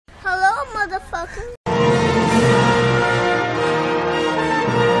welcome.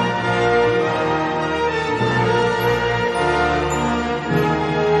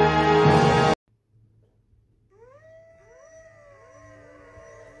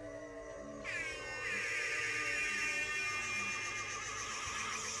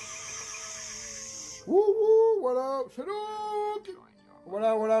 Woo woo, what up, Shadook? What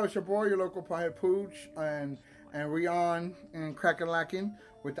up, it's your boy, your local pothead Pooch, and we on and cracking lacking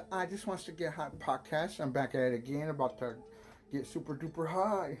with the I Just Wants to Get High podcast. I'm back at it again, about to get super duper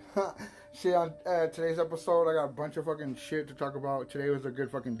high. Shit, on today's episode, I got a bunch of fucking shit to talk about. Today was a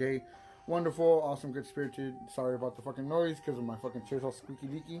good fucking day. Wonderful, awesome, good spirited. Sorry about the fucking noise, because of my fucking chair's all squeaky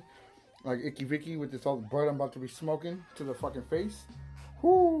leaky. Like Icky Vicky with this all the bud I'm about to be smoking to the fucking face.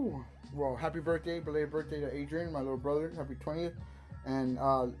 Whoo! Well, happy birthday, belated birthday to Adrian, my little brother. Happy 20th. And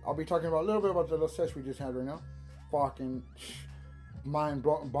I'll be talking about a little bit about the little sesh we just had right now. Fucking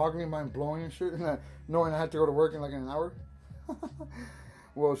mind-boggling, mind-blowing and shit. Knowing I had to go to work in like an hour.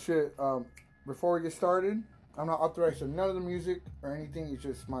 Well, shit. Before we get started, I'm not authorized to none of the music or anything. It's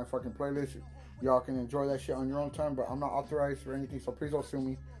just my fucking playlist. Y'all can enjoy that shit on your own time, but I'm not authorized for anything, so please don't sue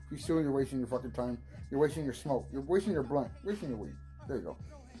me. If you sue, you're wasting your fucking time. You're wasting your smoke. You're wasting your blunt. Wasting your weed. There you go.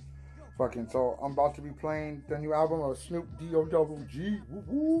 Fucking, so I'm about to be playing the new album of Snoop D-O-double-G. Woo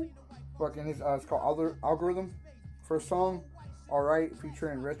woo. Fucking, it's called Algorithm. First song, Alright,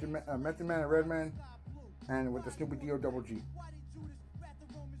 featuring Method Man and Redman, and with the Snoopy D-O-double-G. There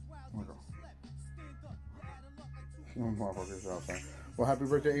we go. Well, happy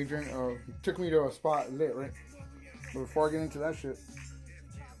birthday, Adrian. He took me to a spot lit, right? But before I get into that shit,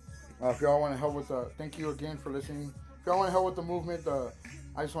 if y'all want to help with thank you again for listening. If y'all want to help with the movement,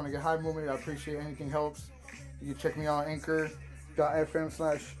 I Just Want to Get High movement, I appreciate anything helps. You can check me out on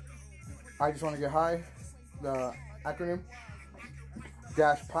anchor.fm/I Just Want to Get High, the acronym,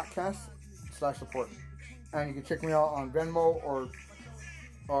 --podcast/support. And you can check me out on Venmo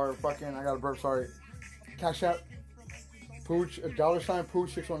or fucking, I got a burp, sorry, Cash App, Pooch, $,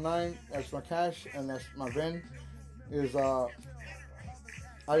 Pooch 619, that's my cash, and that's my Ven, is I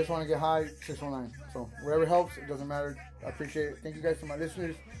Just Want to Get High 619. So whatever helps, it doesn't matter. I appreciate it. Thank you guys to my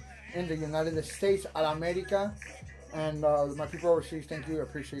listeners in the United States, America, and my people overseas. Thank you. I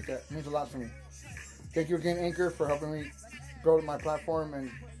appreciate that. It means a lot to me. Thank you again, Anchor, for helping me build my platform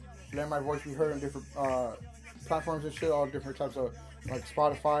and let my voice be heard on different platforms and shit. All different types of, like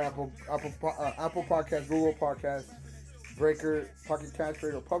Spotify, Apple Podcasts, Google Podcasts, Breaker, Pocket Cast,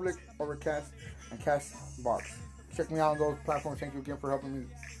 Radio Public, Overcast, and Castbox. Check me out on those platforms. Thank you again for helping me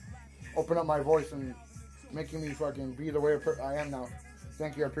open up my voice and making me fucking be the way I am now.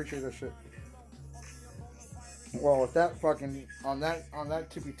 Thank you, I appreciate that shit. Well, with that fucking on that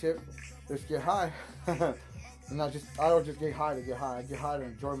tippy tip, let's get high. And I don't just get high to get high. I get high to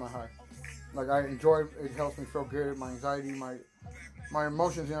enjoy my high. Like I enjoy it, helps me feel good. My anxiety, my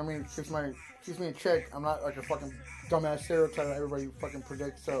emotions, you know what I mean? It keeps me in check. I'm not like a fucking dumbass stereotype that everybody fucking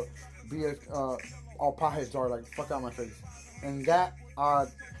predicts. So be as all potheads are, like fuck out my face. And that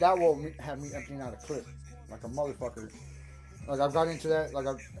will have me emptying out a clip like a motherfucker. Like I've got into that. Like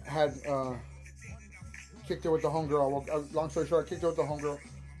I've had kicked it with the homegirl. Long story short, I kicked it with the homegirl,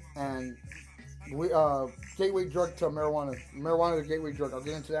 and we gateway drug to marijuana. Marijuana is a gateway drug. I'll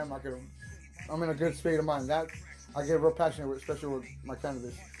get into that. I'm in a good state of mind. That I get real passionate with, especially with my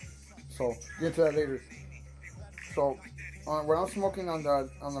cannabis. So get into that later. So what I'm smoking on the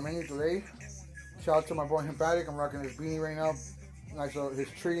menu today. Shout out to my boy Hempatic. I'm rocking his beanie right now. Nice his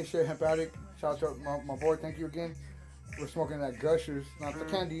tree and shit, Hempatic. Shout out to my boy. Thank you again. We're smoking that Gushers, not the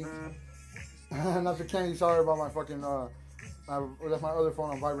candy. Not the candy. Sorry about my fucking. I left my other phone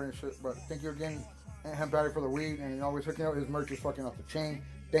on vibrate and shit. But thank you again, Hempatic, for the weed and always hooking up. His merch is fucking off the chain.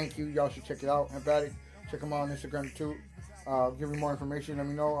 Thank you. Y'all should check it out. Hempatic. Check him out on Instagram too. Give me more information. Let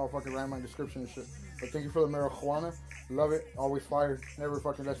me know. I'll fucking write my description and shit. But thank you for the marijuana. Love it. Always fire. Never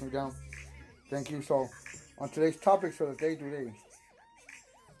fucking lets me down. Thank you. So, on today's topics for the day today.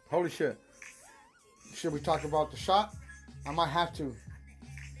 Holy shit. Should we talk about the shot? I might have to.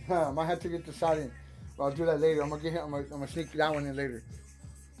 I might have to get the shot in. But I'll do that later. I'm gonna sneak that one in later.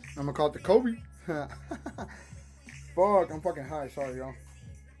 I'm gonna call it the Kobe. Fuck, I'm fucking high. Sorry, y'all.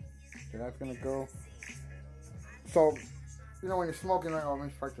 Okay, that's gonna go. So, you know when you're smoking, like, oh, let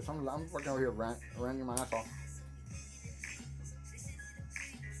me practice. I'm fucking over here ranting my ass off.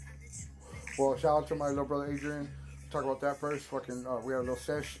 Well, shout out to my little brother Adrian. Talk about that first. Fucking, we had a little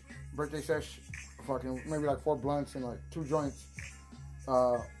birthday sesh. Fucking maybe like 4 blunts and like 2 joints.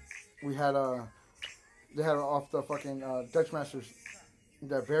 We had they had off the fucking Dutch Masters,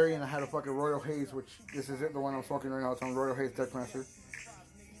 that berry, and I had a fucking Royal Haze, which this is it, the one I'm smoking right now. It's on Royal Haze Dutch Master.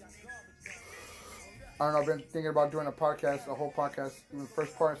 I don't know, I've been thinking about doing a podcast, a whole podcast, the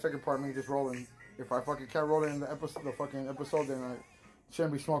first part and second part, me just rolling. If I fucking can't roll it in the fucking episode, then I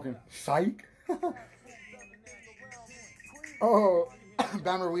shouldn't be smoking. Psych. Oh,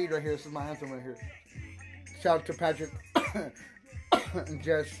 Bammer Weed right here. This is my anthem right here. Shout out to Patrick and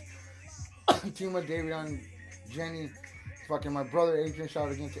Jess, Tima, Davion, Jenny, fucking my brother Adrian. Shout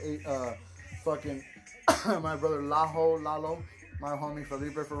out again to fucking my brother Lalo, my homie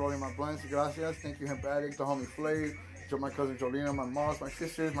Felipe for rolling my blunts. Gracias. Thank you, Hemp Addict, the homie Flav, my cousin Jolina, my moms, my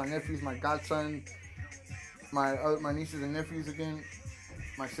sisters, my nephews, my godson, my nieces and nephews again.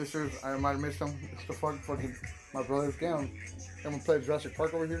 My sisters, I might have missed them. It's the fucking my brothers. Damn, I'm gonna play Jurassic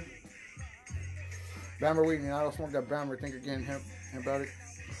Park over here. Bammer Weed, and I don't smoke that Bammer. Think again, Hemp Addict.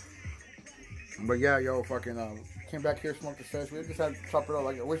 But yeah, yo, fucking came back here, smoked the sesh. We just had to chop it up.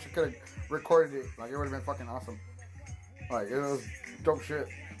 Like, I wish I could have recorded it. Like, it would have been fucking awesome. Like, it was dope shit.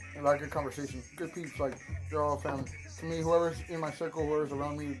 Like, good conversation. Good peeps. Like, they're all family. To me, whoever's in my circle, whoever's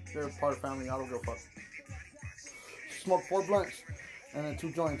around me, they're part of family. I don't give a fuck. Smoked 4 blunts and then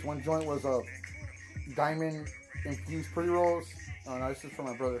 2 joints. One joint was a diamond infused pre-rolls. Oh, no, this is for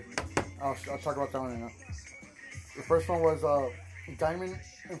my brother. I'll talk about that one right now. The first one was diamond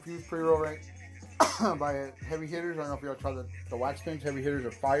infused pre-roll, right? By Heavy Hitters. I don't know if y'all tried the wax pens. Heavy Hitters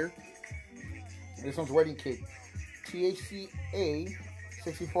are fire. This one's Wedding Cake. THCA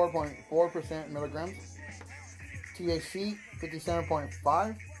 64.4% milligrams. THC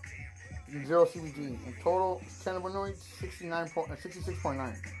 57.5. 0 CBD. In total, cannabinoids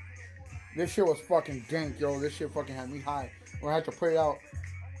 66.9. This shit was fucking dank, yo. This shit fucking had me high. When I had to put it out,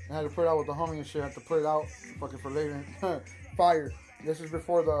 I had to put it out with the homie and shit. I had to put it out fucking for later. Fire. This is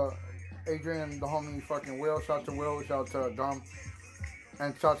before the Adrian and the homie fucking Will. Shout out to Will. Shout out to Dom.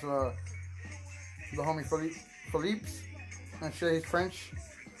 And shout out to the homie Philippe's. And shit, he's French.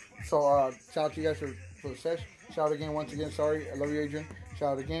 So shout out to you guys for the sesh. Shout out again, once again. Sorry. I love you, Adrian.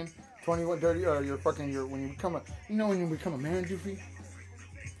 Shout out again. 21 dirty, when you become when you become a man, Doofy.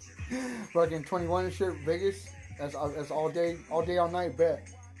 Fucking 21 and shit, Vegas. That's all day, all night, bet.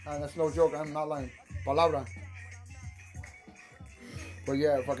 That's no joke, I'm not lying. Palabra. But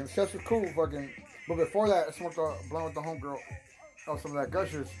yeah, fucking sex was cool, fucking. But before that, I smoked a blunt with the homegirl. Oh, some of that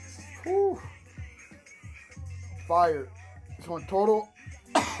Gushers. Whew. Fire. So in total,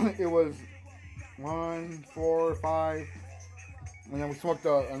 it was 1, 4, 5. And then we smoked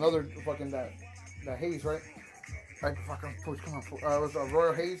another fucking that haze, right? Like fucking come on, it was a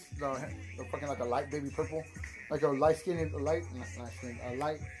Royal Haze, the fucking like a light baby purple, like a light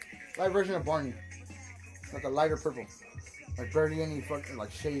version of Barney, like a lighter purple, like barely any fucking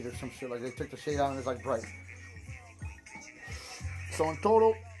like shade or some shit. Like they took the shade out and it's like bright. So in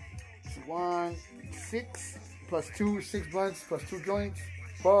total, it's 6 plus 2, 6 blunts plus 2 joints,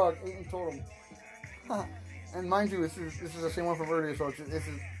 8 in total. And mind you, this is the same one from earlier, so this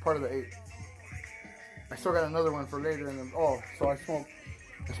is part of the 8. I still got another one for later, and then so I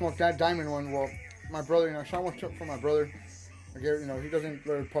smoked that diamond one. Well, my brother, shot one for my brother. I get, he doesn't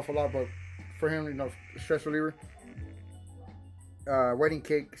really puff a lot, but for him, stress reliever. Wedding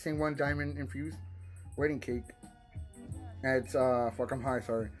Cake, same one, diamond infused. Wedding Cake. And it's I'm high,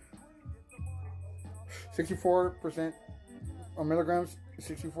 sorry. 64% milligrams.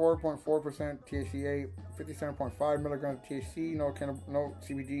 64.4% THCA, 57.5 milligrams THC, no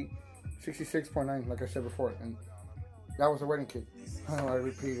CBD, 66.9, like I said before, and that was a Wedding Cake. I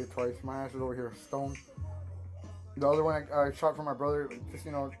repeated it twice. My ass is over here stoned. The other one I shot for my brother, just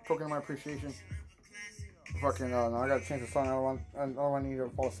token of my appreciation. Fucking no, I gotta change the song. I don't want to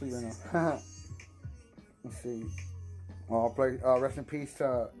fall asleep right now. Let's see. Well, I'll play rest in peace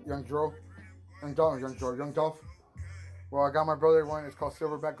to Young Dolph. Well, I got my brother one. It's called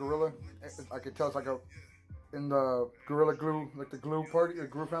Silverback Gorilla. I could tell it's like in the Gorilla Glue, like the glue party, the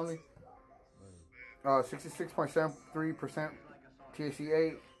glue family. 66.73%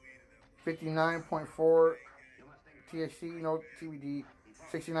 THCA, 59.4 THC, no CBD,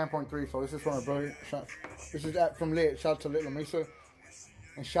 69.3. So this is from my brother. This is from Lit. Shout out to Lit La Mesa,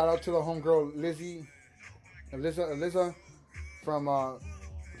 and shout out to the homegirl Eliza from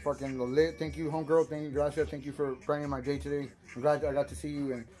fucking Lit. Thank you, homegirl. Thank you, gracias. Thank you for brightening my day today. I'm glad I got to see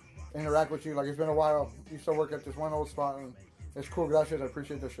you and interact with you. Like, it's been a while. You still work at this one old spot, and it's cool. Gracias. I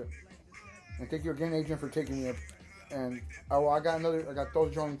appreciate that shit. And thank you again, Adrian, for taking me up. And I got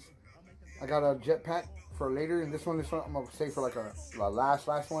those joints. I got a jet pack for later, and this one I'm gonna save for like a last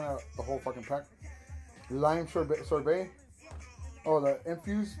one of the whole fucking pack. Lime sorbet. Oh, the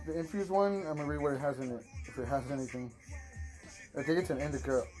infused one. I'm gonna read what it has in it, if it has anything. I think it's an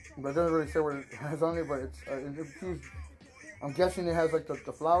indica, but it doesn't really say what it has on it. But it's infused I'm guessing it has like the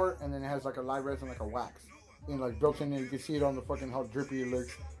flour, and then it has like a live resin, like a wax, and like built in there. You can see it on the fucking how drippy it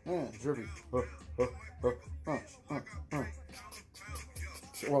looks. Drippy.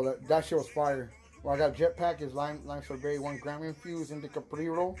 Well, that shit was fire. Well, I got Jetpack is lime sorbet 1 gram infused indica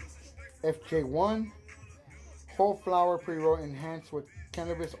pre-roll, FJ1 whole flour pre-roll enhanced with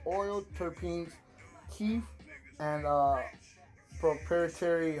cannabis oil, terpenes, kief, and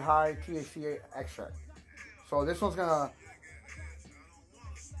proprietary high THC extract. So this one's gonna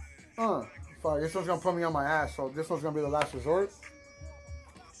this one's gonna put me on my ass. So this one's gonna be the last resort.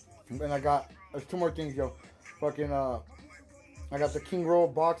 And I got there's 2 more things, yo. Fucking I got the King Roll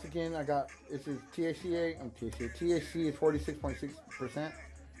box again. I got this is THC is 46.6%.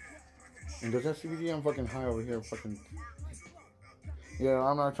 And does that CBD? I'm fucking high over here. Fucking yeah.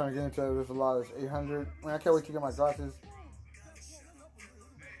 I'm not trying to get into it. There's a lot. It's 800. I can't wait to get my glasses.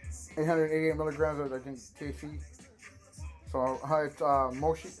 888 milligrams of I think THC. So it's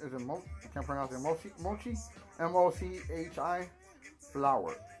Mochi. Is it Mochi? I can't pronounce it. Mochi. MOCHI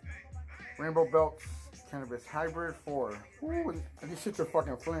flower. Rainbow Belts Cannabis Hybrid 4. Ooh, these shits are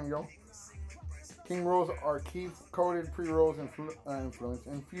fucking flame, yo. King Rolls are kief coated pre-rolls influence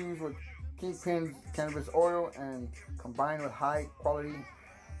infused with Kingpin's cannabis oil and combined with high quality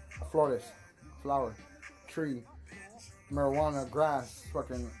flores, flower, tree, marijuana, grass,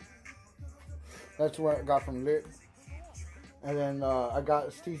 fucking. That's what I got from Lit. And then I got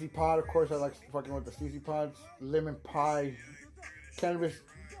Steezy Pod. Of course, I like fucking with the Steezy Pods. Lemon Pie, cannabis,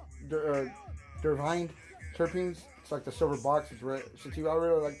 divine terpenes. It's like the silver box. It's red. Sativa. I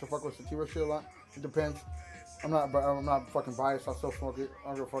really like to fuck with sativa shit a lot. It depends. I'm not fucking biased. I'll still smoke it. I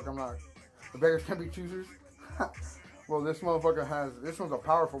don't give a fuck. I'm not. The beggars can be choosers. Well, this motherfucker has. This one's a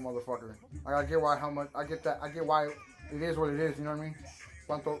powerful motherfucker. I get why. How much? I get that. I get why it is what it is. You know what I mean?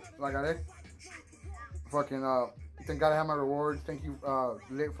 Cuanto la agarré. Fucking thank God I have my rewards. Thank you,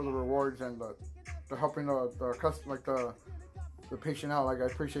 Lit, for the rewards and the helping the patient out. Like I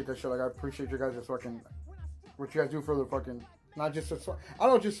appreciate that shit. Like I appreciate you guys just fucking what you guys do for the fucking not just I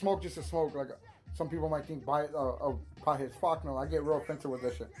don't just smoke just to smoke. Like some people might think potheads. Fuck no. I get real offensive with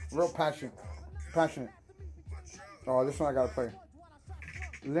this shit. Real passionate. Oh, this one I gotta play.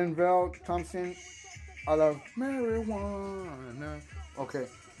 Linval Thompson. I love marijuana. Okay.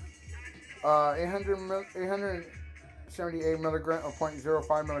 878 milligrams or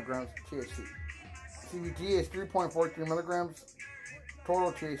 0.05 milligrams THC. CBD is 3.43 milligrams.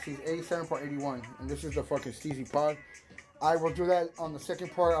 Total THC is 87.81. And this is the fucking Steezy Pod. I will do that on the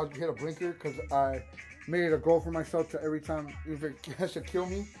second part. I'll hit a blinker because I made it a goal for myself to every time if it has to kill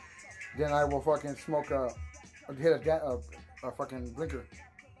me, then I will fucking smoke hit a fucking blinker.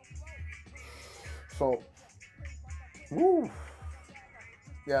 So, woo.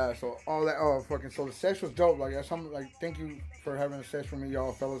 Yeah, so all that, so the sesh was dope. Like, thank you for having a sesh for me,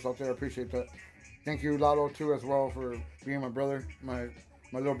 y'all fellas out there. I appreciate that. Thank you, Lalo, too, as well, for being my brother, my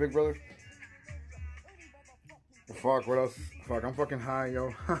little big brother. Fuck, what else? Fuck, I'm fucking high,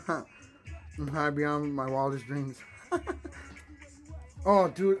 yo. I'm high beyond my wildest dreams. Oh,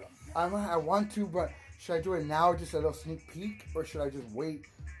 dude, I want to, but should I do it now, just a little sneak peek, or should I just wait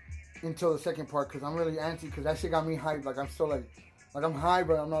until the second part? Because I'm really antsy, because that shit got me hyped. Like, I'm still like I'm high,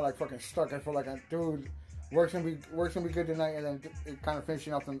 but I'm not like fucking stuck. I feel like dude, work's gonna be good tonight, and then it kind of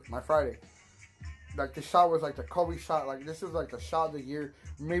finishing up my Friday. Like the shot was like the Kobe shot. Like this is like the shot of the year,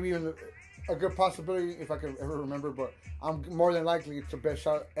 maybe even a good possibility if I could ever remember. But I'm more than likely it's the best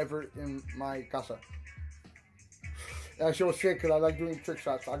shot ever in my casa. That shit was sick because I like doing trick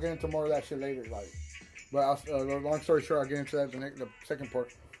shots. I'll get into more of that shit later. But long story short, I'll get into that the second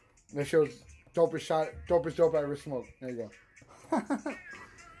part. That shit was dopest dope I ever smoked. There you go.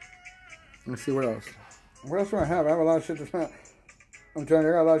 Let's see what else. What else do I have? I have a lot of shit to spend. I'm telling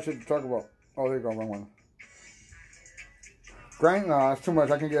you, I got a lot of shit to talk about. Oh, there you go, wrong one. Grind? No, that's too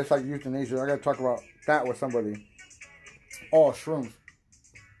much. I can get like euthanasia. I gotta talk about that with somebody. Oh, shrooms.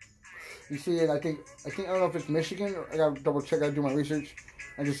 You see it? I think I don't know if it's Michigan. I gotta double check. I gotta do my research.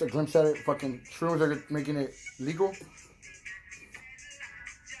 I just a glimpse at it. Fucking shrooms are making it legal.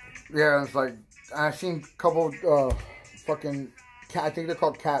 Yeah, it's like I've seen a couple fucking. I think they're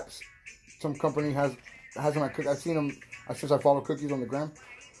called caps. Some company has them at Cookies. I've seen them since I follow Cookies on the gram.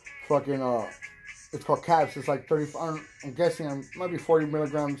 Fucking it's called caps. It's like 30. I'm guessing it might be 40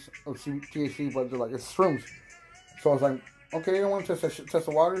 milligrams of THC, but they're like it's shrooms. So I was like, okay, I want to test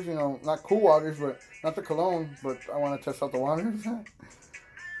the waters. You know, not cool waters, but not the cologne, but I want to test out the waters.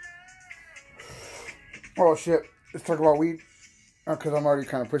 Oh shit! Let's talk about weed because I'm already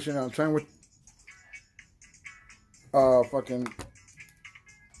kind of pushing it. I'm trying with fucking.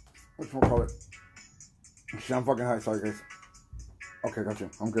 Whatchamacallit? Shit, I'm fucking high, sorry guys. Okay, gotcha.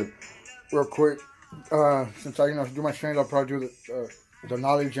 I'm good. Real quick, since I do my strains, I'll probably do the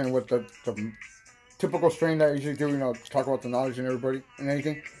knowledge and what the typical strain that I usually do. Talk about the knowledge and everybody and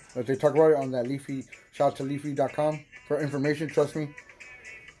anything that they talk about it on that Leafy. Shout out to Leafy.com for information. Trust me.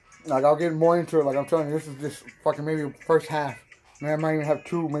 Like I'll get more into it. Like I'm telling you, this is just fucking maybe the first half. Man, I might even have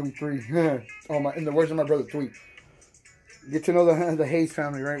 2, maybe 3. In the words of my brother, 3. Get to know the Hayes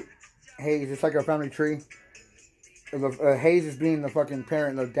family, right? Hayes, it's like a family tree. Hayes is being the fucking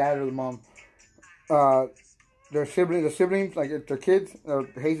parent, the dad or the mom. The siblings, like their kids,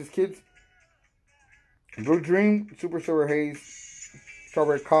 Hayes' kids. Blue Dream, Super Silver Hayes,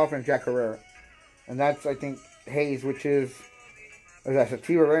 Strawberry Cough, and Jack Herrera. And that's, I think, Hayes, which is that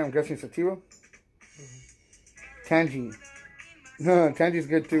sativa, right? I'm guessing sativa. Tangy. Tangy's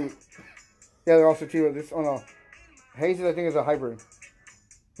good too. Yeah, they're all sativa. Hayes, I think, is a hybrid.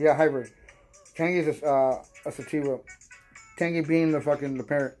 Yeah, hybrid. Tangy is a sativa. Tangy being the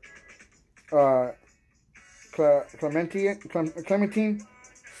parent. Clementine,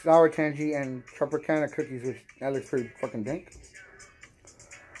 sour tangy, and Tropicana cookies, which that looks pretty fucking dank.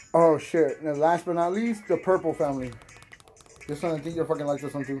 Oh shit! And last but not least, the Purple family. This one, I think you'll fucking like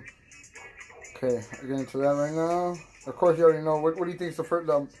this one too. Okay, I'll get into that right now. Of course, you already know. What do you think is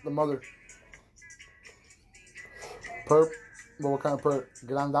the mother? Perp. Well, what kind of perp?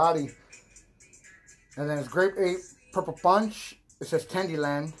 Grandaddy. And then it's Grape Ape, Purple Punch. It says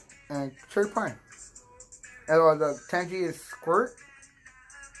Candyland and Cherry Pie. And the Tangy is Squirt.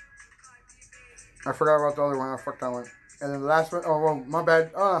 I forgot about the other one. I fucked that one. And then the last one. Oh, well, my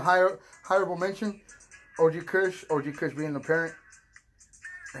bad. Hireable mention. OG Kush being the parent.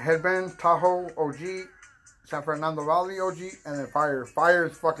 Headband, Tahoe, OG. San Fernando Valley, OG. And then Fire. Fire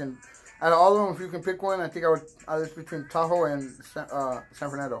is fucking... Out of all of them, if you can pick one, I think I would... It's between Tahoe and San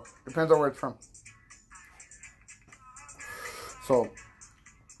Fernando. Depends on where it's from. So...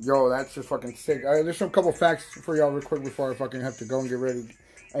 Yo, that's just fucking sick. There's some couple facts for y'all real quick before I fucking have to go and get ready.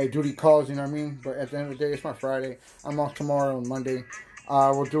 Hey, duty calls, you know what I mean? But at the end of the day, it's my Friday. I'm off tomorrow and Monday.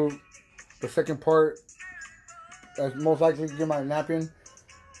 We'll do the second part. Most likely get my nap in.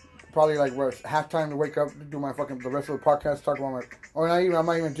 Probably like halftime to wake up, do my fucking the rest of the podcast, talk about my or not even I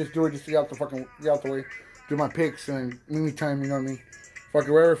might even just do it just to get out the way. Do my picks and mini time, you know what I mean?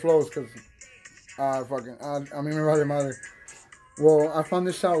 Fucking wherever it flows, cause I mean my mother. Well, I found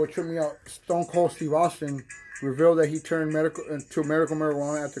this out. What tripped me out? Stone Cold Steve Austin revealed that he turned to medical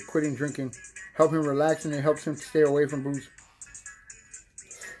marijuana after quitting drinking. Help him relax and it helps him stay away from booze.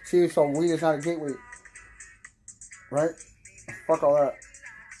 See, so weed is not a gateway. Right? Fuck all that.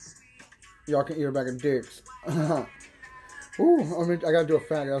 Y'all can eat a bag of dicks. Ooh, I gotta do a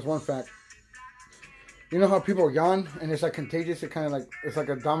fact. That's one fact. You know how people yawn and it's like contagious? It kind of like, it's like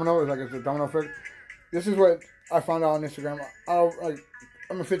a domino. It's a domino effect. This is what I found out on Instagram.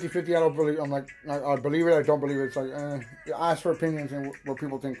 I'm a 50-50. I don't believe. I believe it. I don't believe it. It's like I ask for opinions and what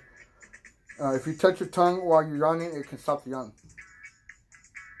people think. If you touch your tongue while you're yawning, it can stop the yawn.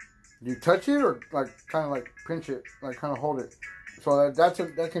 Do you touch it or kind of pinch it, kind of hold it? So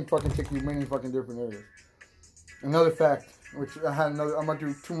that can fucking take you many fucking different areas. Another fact, which I had another. I'm gonna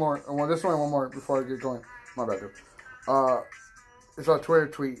do 2 more. Well, this one and 1 more before I get going. My bad, dude. It's a Twitter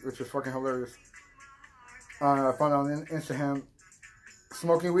tweet, which is fucking hilarious. I found out on Instagram.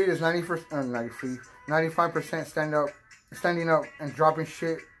 Smoking weed is 95% standing up and dropping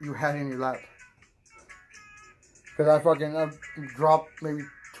shit you had in your lap. Cause I've dropped maybe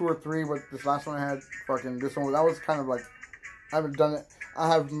 2 or 3, but this last one I had this one that was kind of like I haven't done it. I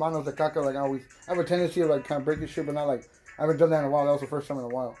have manos de caca I always. I have a tendency to kind of break this shit, but not I haven't done that in a while. That was the first time in a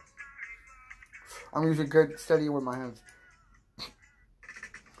while. I'm usually good, steady with my hands.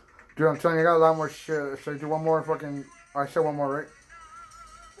 Dude, I'm telling you, I got a lot more shit. Should I do 1 more I said 1 more, right?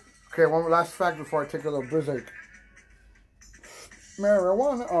 Okay, one last fact before I take a little break.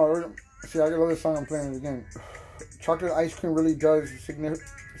 Marijuana. Oh, see, I love this song. I'm playing it again. Chocolate ice cream really does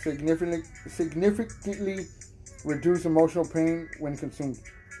significantly reduce emotional pain when consumed.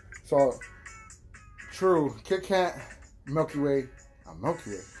 So, true. Kit Kat, Milky Way,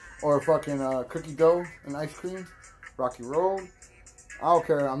 or cookie dough and ice cream, Rocky Road. I don't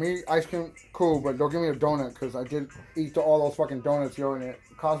care. I mean, ice cream, cool, but don't give me a donut because I did eat all those fucking donuts, yo, and it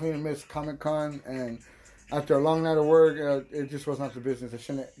caused me to miss Comic-Con. And after a long night of work, it just was not the business. I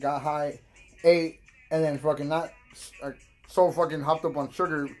shouldn't have got high, ate, and then fucking not so fucking hopped up on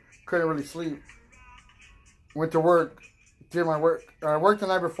sugar, couldn't really sleep. Went to work, did my work. I worked the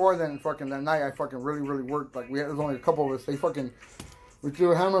night before, then fucking that night I fucking really, really worked. There was only a couple of us. We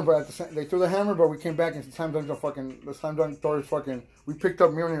threw a hammer, but they threw the hammer, but we came back and the slam dunk doors we picked up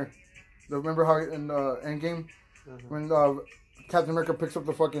Mjolnir. Remember how in the Endgame, when Captain America picks up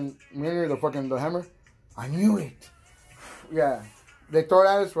the fucking mirror, the hammer. I knew it. Yeah, they throw it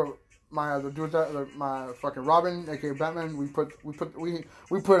at us, but the dudes that my fucking Robin, aka Batman, we put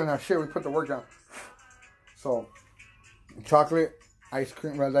in our shit. We put the work down. So chocolate, ice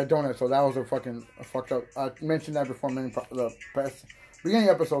cream, that donut. So that was a fucked up. I mentioned that before the past beginning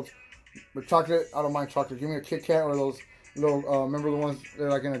episodes. But chocolate, I don't mind chocolate. Give me a Kit Kat or those little. Remember the ones they're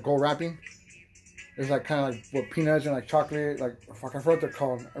like in a gold wrapping. It's like kind of like with peanuts and like chocolate. Like I forgot what they're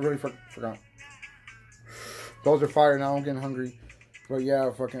called. I really forgot. Those are fire. Now I'm getting hungry. But yeah,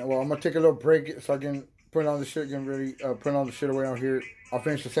 well, I'm gonna take a little break so I can put on the shit, getting ready, put on the shit away out here. I'll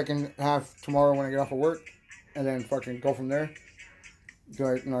finish the second half tomorrow when I get off of work, and then fucking go from there. So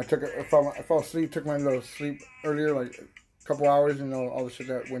I fell asleep, took my little sleep earlier, like a couple hours, all the shit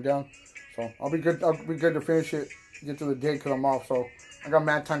that went down. So I'll be good. I'll be good to finish it, get to the day because I'm off. So I got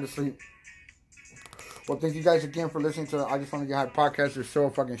mad time to sleep. Well, thank you guys again for listening to the I Just Want to Get High podcast. There's still a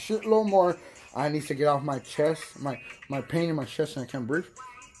fucking shitload more I need to get off my chest, my pain in my chest, and I can't breathe.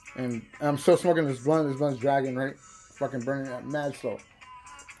 And I'm still smoking this blunt. This blunt's dragging, right? Fucking burning it mad slow.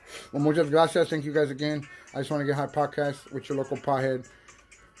 Well, muchas gracias. Thank you guys again. I Just Want to Get High podcast with your local pothead,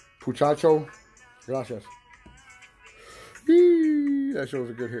 Puchacho. Gracias. Yee, that show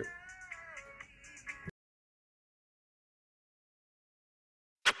was a good hit.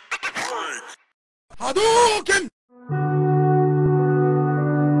 Hadouken!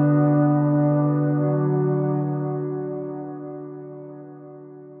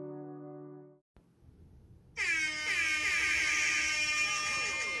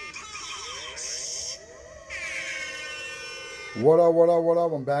 What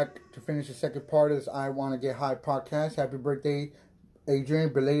up? I'm back to finish the second part of this I Want to Get High podcast. Happy birthday,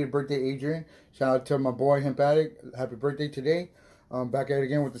 Adrian. Belated birthday, Adrian. Shout out to my boy, Hemp Addict. Happy birthday today. Back at it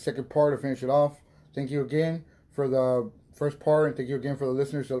again with the second part to finish it off. Thank you again for the first part, and thank you again for the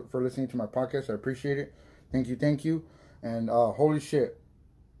listeners for listening to my podcast. I appreciate it. Thank you. And holy shit.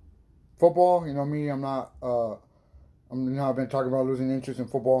 Football, me, I've been talking about losing interest in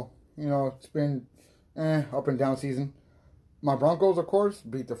football. It's been up and down season. My Broncos, of course,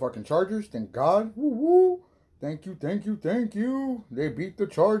 beat the fucking Chargers. Thank God. Woo woo. Thank you. They beat the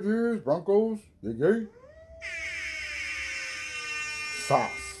Chargers. Broncos. They gay.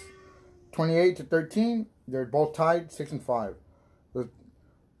 Sauce. 28-13. They're both tied 6-5.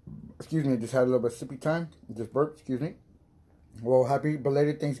 Excuse me, just had a little bit of sippy time. Just burped, excuse me. Well, happy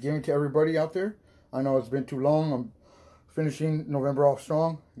belated Thanksgiving to everybody out there. I know it's been too long. I'm finishing November off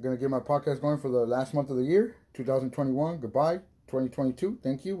strong. I'm going to get my podcast going for the last month of the year. 2021, goodbye. 2022,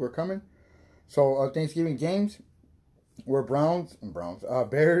 thank you, we're coming. So, Thanksgiving games were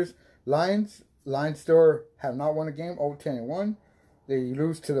Bears, Lions. Lions still have not won a game, 0-10-1. They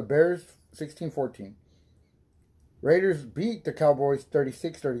lose to the Bears, 16-14. Raiders beat the Cowboys,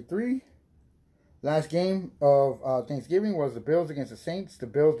 36-33. Last game of Thanksgiving was the Bills against the Saints. The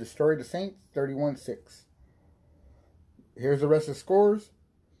Bills destroyed the Saints, 31-6. Here's the rest of the scores.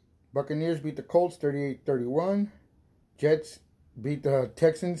 Buccaneers beat the Colts 38-31. Jets beat the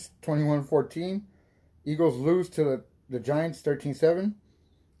Texans 21-14. Eagles lose to the Giants 13-7.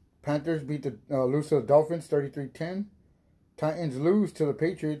 Panthers lose to the Dolphins 33-10. Titans lose to the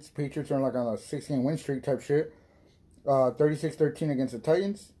Patriots. Patriots are like on a 6-game win streak type shit. 36-13 against the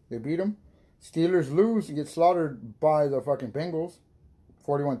Titans. They beat them. Steelers lose and get slaughtered by the fucking Bengals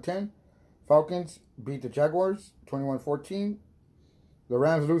 41-10. Falcons beat the Jaguars 21-14. The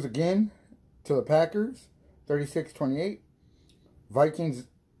Rams lose again to the Packers, 36-28. Vikings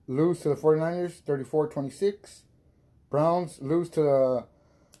lose to the 49ers, 34-26. Browns lose to the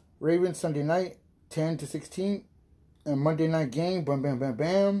Ravens Sunday night, 10-16. And Monday night game, bam, bam, bam,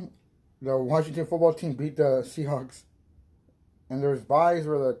 bam. The Washington football team beat the Seahawks. And there's byes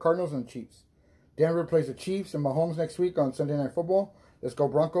were the Cardinals and the Chiefs. Denver plays the Chiefs and Mahomes next week on Sunday Night Football. Let's go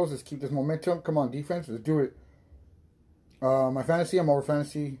Broncos. Let's keep this momentum. Come on, defense. Let's do it. My fantasy, I'm over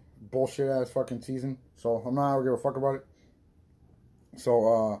fantasy bullshit ass fucking season, so I'm not gonna give a fuck about it.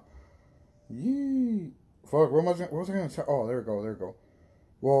 So fuck, what was I gonna say? Oh, there we go.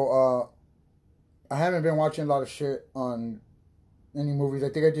 Well, I haven't been watching a lot of shit on any movies. I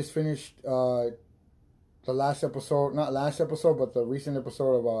think I just finished the last episode, not last episode, but the recent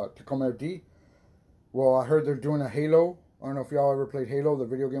episode of Tacoma FD. Well, I heard they're doing a Halo. I don't know if y'all ever played Halo, the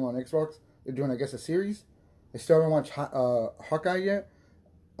video game on Xbox. They're doing, I guess, a series. I still haven't watched Hawkeye yet.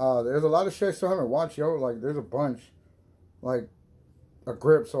 There's a lot of shit I still haven't watched, yo. Like, there's a bunch. Like, a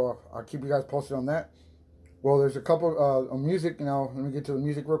grip, so I'll keep you guys posted on that. Well, there's a couple of music, let me get to the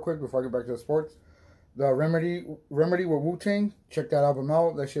music real quick before I get back to the sports. The Remedy with Wu-Tang, check that album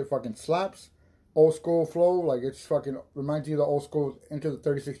out. That shit fucking slaps. old school flow. Like, it's fucking reminds you of the old school Into the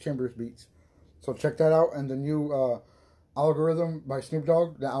 36 Chambers beats. So check that out. And the new Algorithm by Snoop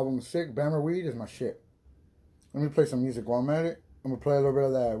Dogg. The album is sick. Bammer Weed is my shit. Let me play some music while I'm at it. I'm gonna play a little bit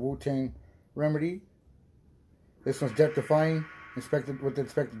of that Wu-Tang Remedy. This one's Death Defying, with the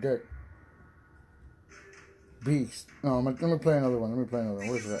Inspector Deck. Beast. No, let me play another one.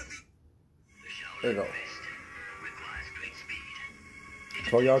 Where's that? There you go.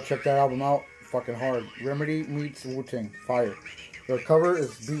 So y'all check that album out. Fucking hard. Remedy meets Wu-Tang. Fire. The cover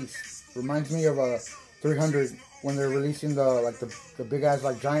is Beast. Reminds me of 300 when they're releasing the big ass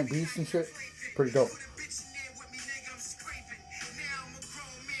like giant beasts and shit. Pretty dope.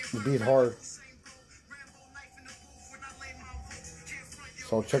 The beat hard.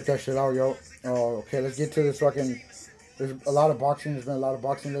 So check that shit out, yo. Oh, okay, let's get to this fucking... There's a lot of boxing. There's been a lot of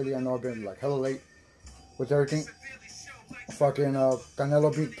boxing lately. I know I've been like hella late with everything. Fucking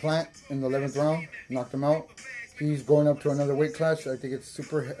Canelo beat Plant in the 11th round. Knocked him out. He's going up to another weight class. I think it's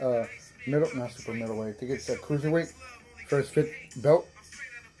not super middleweight. I think it's a cruiserweight for his 5th belt.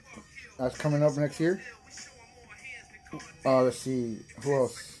 That's coming up next year. Let's see. Who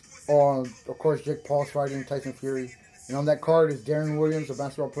else? Oh, of course, Jake Paul's fighting Tyson Fury. And on that card is Darren Williams, a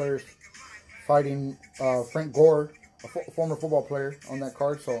basketball player, fighting Frank Gore, a former football player, on that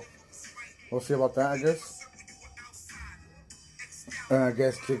card. So we'll see about that, I guess. And I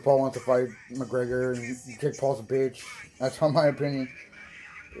guess Jake Paul wants to fight McGregor, and Jake Paul's a bitch. That's my opinion.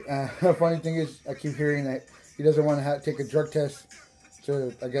 The funny thing is, I keep hearing that he doesn't want to take a drug test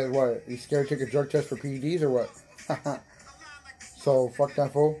to, I guess, what? He's scared to take a drug test for PEDs or what? So, fuck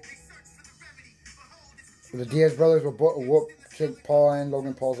that fool. The Diaz brothers will whoop Jake Paul and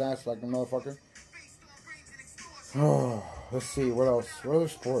Logan Paul's ass like a motherfucker. Oh, let's see, what else? What other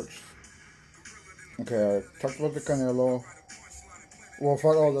sports? Okay, I talked about the Canelo. Well,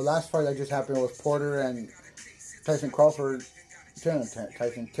 the last fight that just happened was Porter and Terrence Crawford,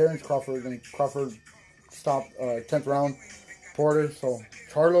 and Crawford stopped 10th round Porter. So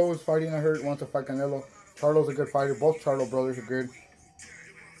Charlo is fighting, I heard, wants to fight Canelo. Charlo's a good fighter. Both Charlo brothers are good.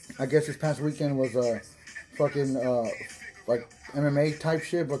 I guess this past weekend was fucking like MMA type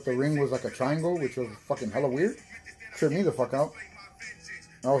shit, but the ring was like a triangle, which was fucking hella weird. Tripped me the fuck out.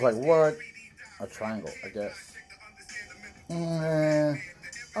 I was like, what? A triangle, I guess. I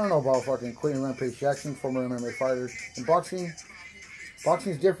don't know about fucking Quentin Rampage Jackson, former MMA fighters. In boxing's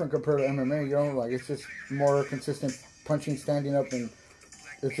different compared to MMA, you know? Like, it's just more consistent punching, standing up, and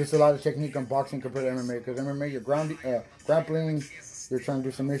it's just a lot of technique on boxing compared to MMA. Because MMA, you're grappling, you're trying to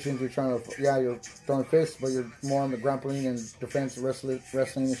do submissions, you're throwing fists, but you're more on the grappling and defense, wrestling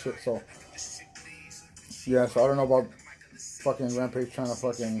and shit. So, yeah, so I don't know about fucking Rampage trying to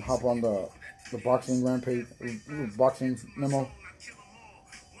fucking hop on the boxing Rampage, boxing memo.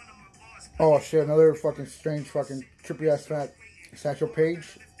 Oh shit, another fucking strange fucking trippy ass fact. Satchel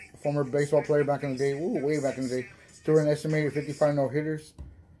Paige, former baseball player back in the day, way back in the day, threw an estimated 55 no-hitters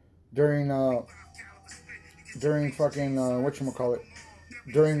during fucking,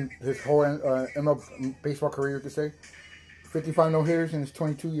 during his whole ML baseball career, you could say. 55 no-hitters in his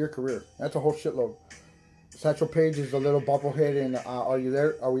 22-year career. That's a whole shitload. Satchel Paige is a little bobblehead in Are You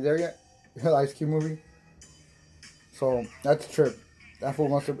There? Are We There Yet? The Ice Cube movie. So, that's a trip. That fool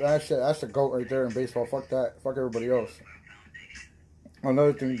must have, that's the GOAT right there in baseball. Fuck that. Fuck everybody else.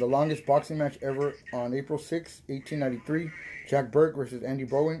 Another thing, the longest boxing match ever on April 6, 1893. Jack Burke versus Andy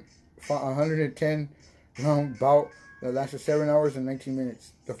Bowen. 110 round bout that lasted 7 hours and 19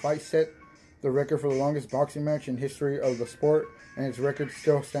 minutes. The fight set the record for the longest boxing match in history of the sport, and its record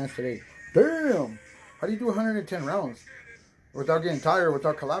still stands today. Damn! How do you do 110 rounds? Without getting tired,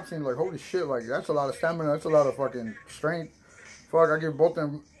 without collapsing? Like, holy shit, like, that's a lot of stamina, that's a lot of fucking strength. Fuck, I give both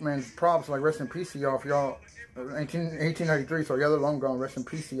them, man, props, like, rest in peace to y'all, if y'all, 1893, so yeah, they're long gone, rest in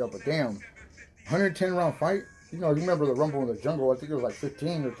peace to y'all, but damn, 110 round fight? You know, you remember the Rumble in the Jungle, I think it was like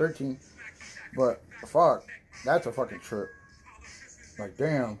 15 or 13, but, fuck, that's a fucking trip. Like,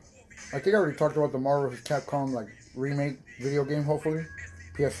 damn. I think I already talked about the Marvel vs. Capcom, like, remake video game, hopefully.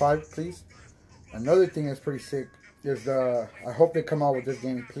 PS5, please. Another thing that's pretty sick is I hope they come out with this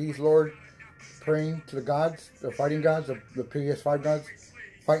game. Please, Lord, praying to the gods, the fighting gods, the PS5 gods.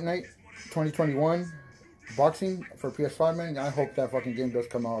 Fight Night 2021 boxing for PS5, man. I hope that fucking game does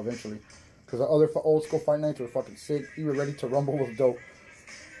come out eventually. Because the other old school Fight Nights were fucking sick. Even Ready to Rumble was dope.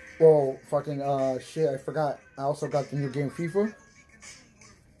 Whoa, fucking, shit, I forgot. I also got the new game FIFA.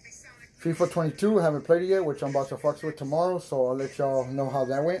 FIFA 22, I haven't played it yet, which I'm about to fuck with tomorrow, so I'll let y'all know how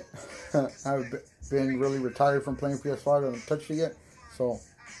that went. I haven't been really retired from playing PS5, I haven't touched it yet, so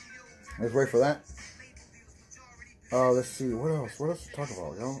let's wait for that. Let's see, what else to talk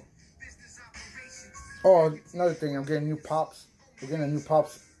about, yo? Oh, another thing, I'm getting new pops. We're getting a new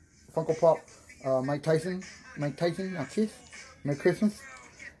pops, Funko Pop, Mike Tyson, now Kiss, Merry Christmas.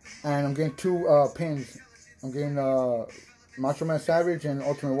 And I'm getting two pins. I'm getting Macho Man Savage and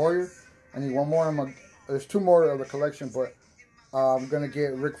Ultimate Warrior. I need one more. There's two more of the collection, but I'm gonna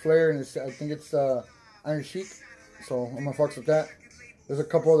get Ric Flair, and I think it's Iron Sheik. So I'm gonna fucks with that. There's a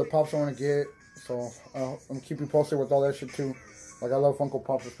couple other pops I want to get, so I'm gonna keep you posted with all that shit too. Like, I love Funko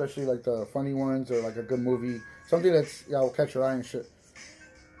Pops, especially like the funny ones or like a good movie, something that's will catch your eye and shit.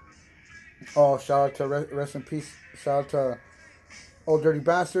 Oh, shout out to rest in peace. Shout out to Old Dirty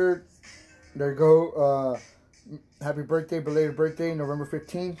Bastard. There you go. Happy birthday, belated birthday, November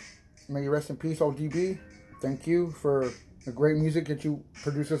 15th. May you rest in peace, ODB. Thank you for the great music that you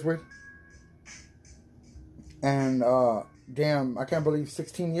produce us with. And damn, I can't believe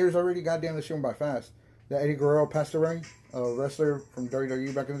 16 years already. Goddamn, this shit went by fast. That Eddie Guerrero passed away, a wrestler from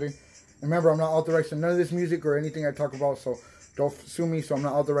WWE back in the day. And remember, I'm not authorized to none of this music or anything I talk about, so don't sue me. So I'm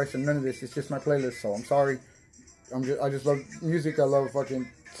not authorized to none of this. It's just my playlist. So I'm sorry. I just love music. I love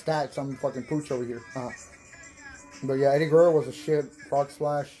fucking stats. I'm fucking pooch over here. But yeah, Eddie Guerrero was a shit. Frog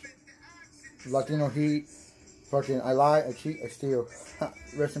Splash, Latino Heat. Fucking, I lie, I cheat, I steal.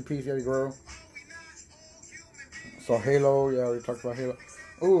 Rest in peace, Eddie Guerrero. So Halo, yeah, we talked about Halo.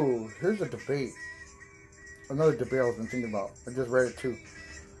 Ooh, here's a debate. Another debate I've been thinking about. I just read it too.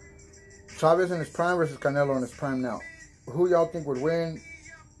 Chavez in his prime versus Canelo in his prime now. Who y'all think would win?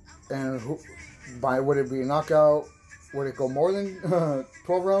 And would it be a knockout? Would it go more than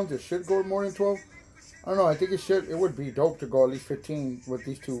 12 rounds? It should go more than 12. I don't know. I think it would be dope to go at least 15 with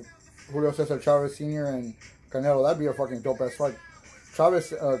these two. Julio Cesar Chavez Sr. and Canelo. That'd be a fucking dope ass fight.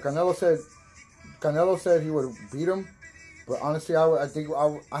 Canelo said he would beat him, but honestly,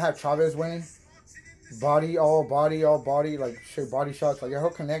 I have Chavez winning. All body, like shit, body shots. Like, yeah,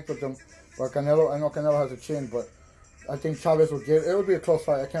 he'll connect with them, but I know Canelo has a chin, but I think Chavez would it would be a close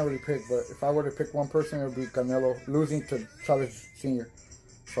fight. I can't really pick, but if I were to pick one person, it would be Canelo losing to Chavez Sr.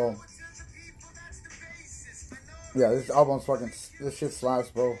 So yeah, this shit slaps,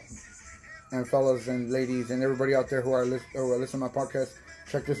 bro. And fellas and ladies and everybody out there who are listening to my podcast,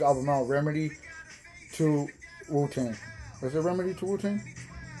 check this album out. Remedy to Wu-Tang. Is it Remedy to Wu-Tang?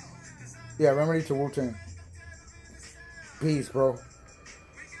 Yeah, Remedy to Wu-Tang. Peace, bro.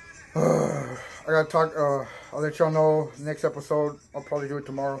 I gotta talk. I'll let y'all know next episode. I'll probably do it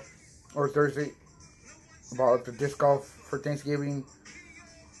tomorrow or Thursday about the disc golf for Thanksgiving.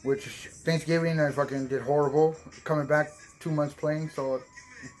 Which Thanksgiving I fucking did horrible. Coming back 2 months playing, so.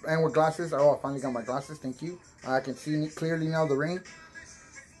 And with glasses. Oh, I finally got my glasses. Thank you. I can see clearly now the rain.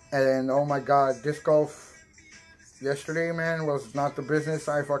 And oh my god, disc golf yesterday, man, was not the business.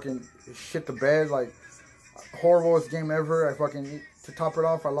 I fucking shit the bed. Like, horriblest game ever. To top it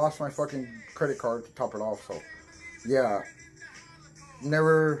off, I lost my fucking credit card to top it off. So, yeah.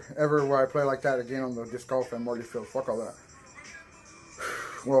 Never, ever will I play like that again on the disc golf and Morty Field. Fuck all that.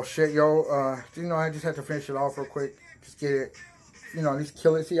 Well, shit, yo. I just had to finish it off real quick. Just get it. At least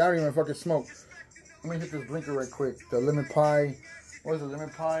kill it. See, I don't even fucking smoke. Let me hit this blinker right quick. The lemon pie. What is it? Lemon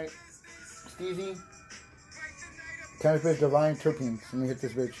pie? Steezy? Cannabis Divine Terpenes. Let me hit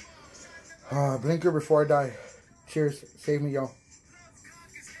this bitch. Blinker before I die. Cheers. Save me, yo.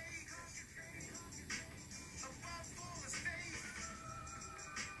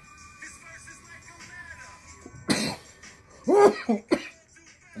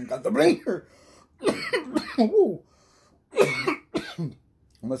 I got the blinker. Woo.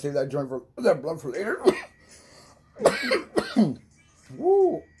 I'm gonna save that joint for that blunt for later.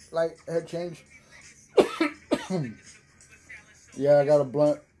 Woo! Like head change. Yeah, I got a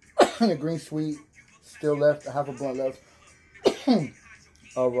blunt and a green sweet still left. I have a blunt left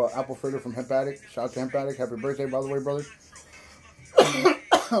of apple fritter from Hemp Addict. Shout out to Hemp Addict. Happy birthday, by the way, brother.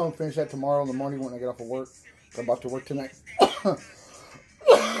 I'll finish that tomorrow in the morning when I get off of work. I'm about to work tonight.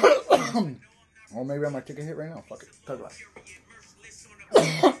 Or maybe I might take a hit right now. Fuck it. Talk about it.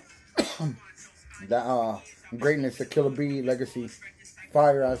 That greatness, the Killer Bee legacy,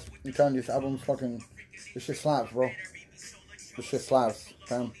 fire ass. I'm telling you, this album's fucking. This shit slaps, bro. This shit slaps,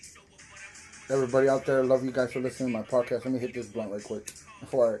 fam. Everybody out there, love you guys for listening to my podcast. Let me hit this blunt right quick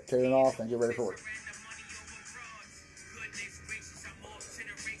before I take it off and get ready for work.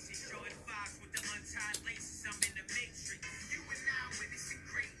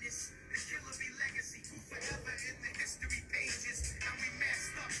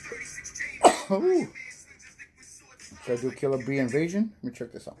 Ooh. Should I do Killer Bee Invasion? Let me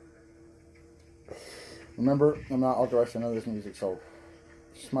check this out. Remember, I'm not authorized to know this music, so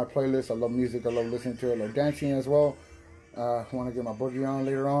it's my playlist. I love music. I love listening to it. I love dancing as well. I want to get my boogie on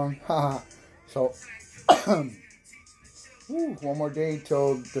later on. So, Woo, one more day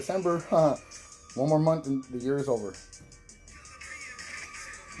till December. One more month and the year is over.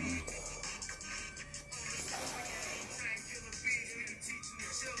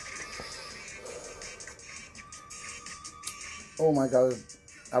 Oh my God,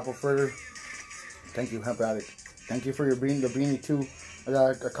 apple fritter. Thank you, Hemp Addict. Thank you for your beanie, the beanie too.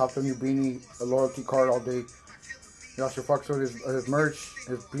 I copped a new beanie, a loyalty card all day. Y'all should fucks with his merch,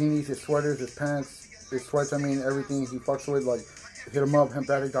 his beanies, his sweaters, his pants, his sweats. I mean, everything he fucks with. Like, hit him up,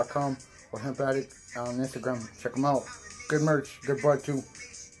 hempaddict.com or hempaddict on Instagram. Check him out. Good merch, good bud too.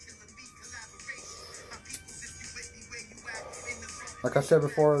 Like I said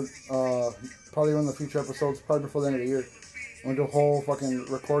before, probably in the future episodes, probably before the end of the year, I'm gonna do a whole fucking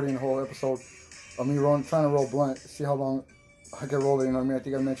recording, a whole episode of me trying to roll blunt, see how long I can roll it. You know what I mean? I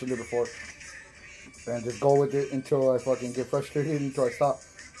think I mentioned it before. And just go with it until I fucking get frustrated, until I stop.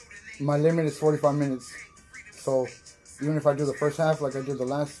 My limit is 45 minutes. So even if I do the first half, like I did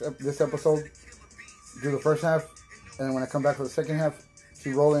this episode, do the first half, and then when I come back for the second half,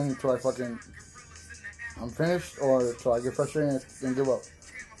 keep rolling until I'm finished, or until I get frustrated and give up.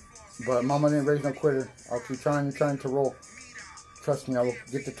 But mama didn't raise no quitter. I'll keep trying to roll. Trust me, I will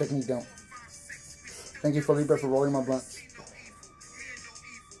get the technique down. Thank you, Felipe, for rolling my blunts.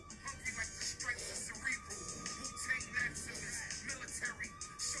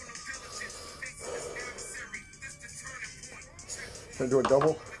 Should I do a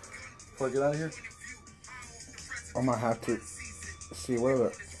double before I get out of here? I might have to. See, where the...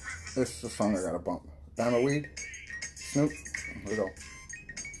 This is the song I gotta bump. Bama Weed, Snoop, here we go.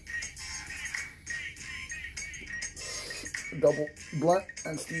 Double blunt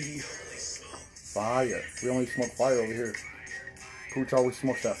and Stevie. Fire. We only smoke fire over here. Pooch always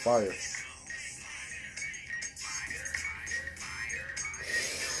smokes that fire.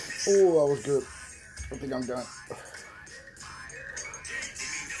 Oh, that was good. I think I'm done.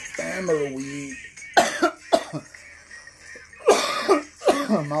 Bama Weed.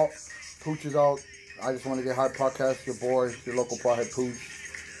 I'm out. Pooch is out. I Just Want to Get High podcast. Your boy, your local pothead Pooch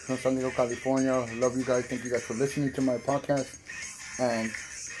from San Diego, California. I love you guys. Thank you guys for listening to my podcast and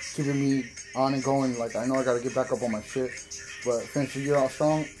keeping me on and going. Like, I know I got to get back up on my shit, but finish the year out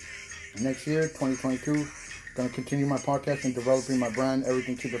strong. Next year, 2022, going to continue my podcast and developing my brand.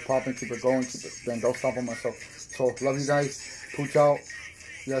 Everything, keep it popping, keep it going, then don't stop on myself. So, love you guys. Pooch out.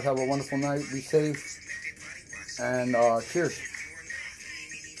 You guys have a wonderful night. Be safe. And cheers.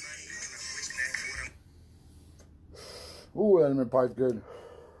 Ooh, element pie's good.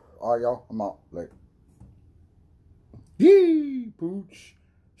 Alright, y'all. I'm out. Later. Yee, Pooch.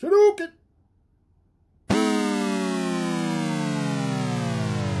 Shadookin'.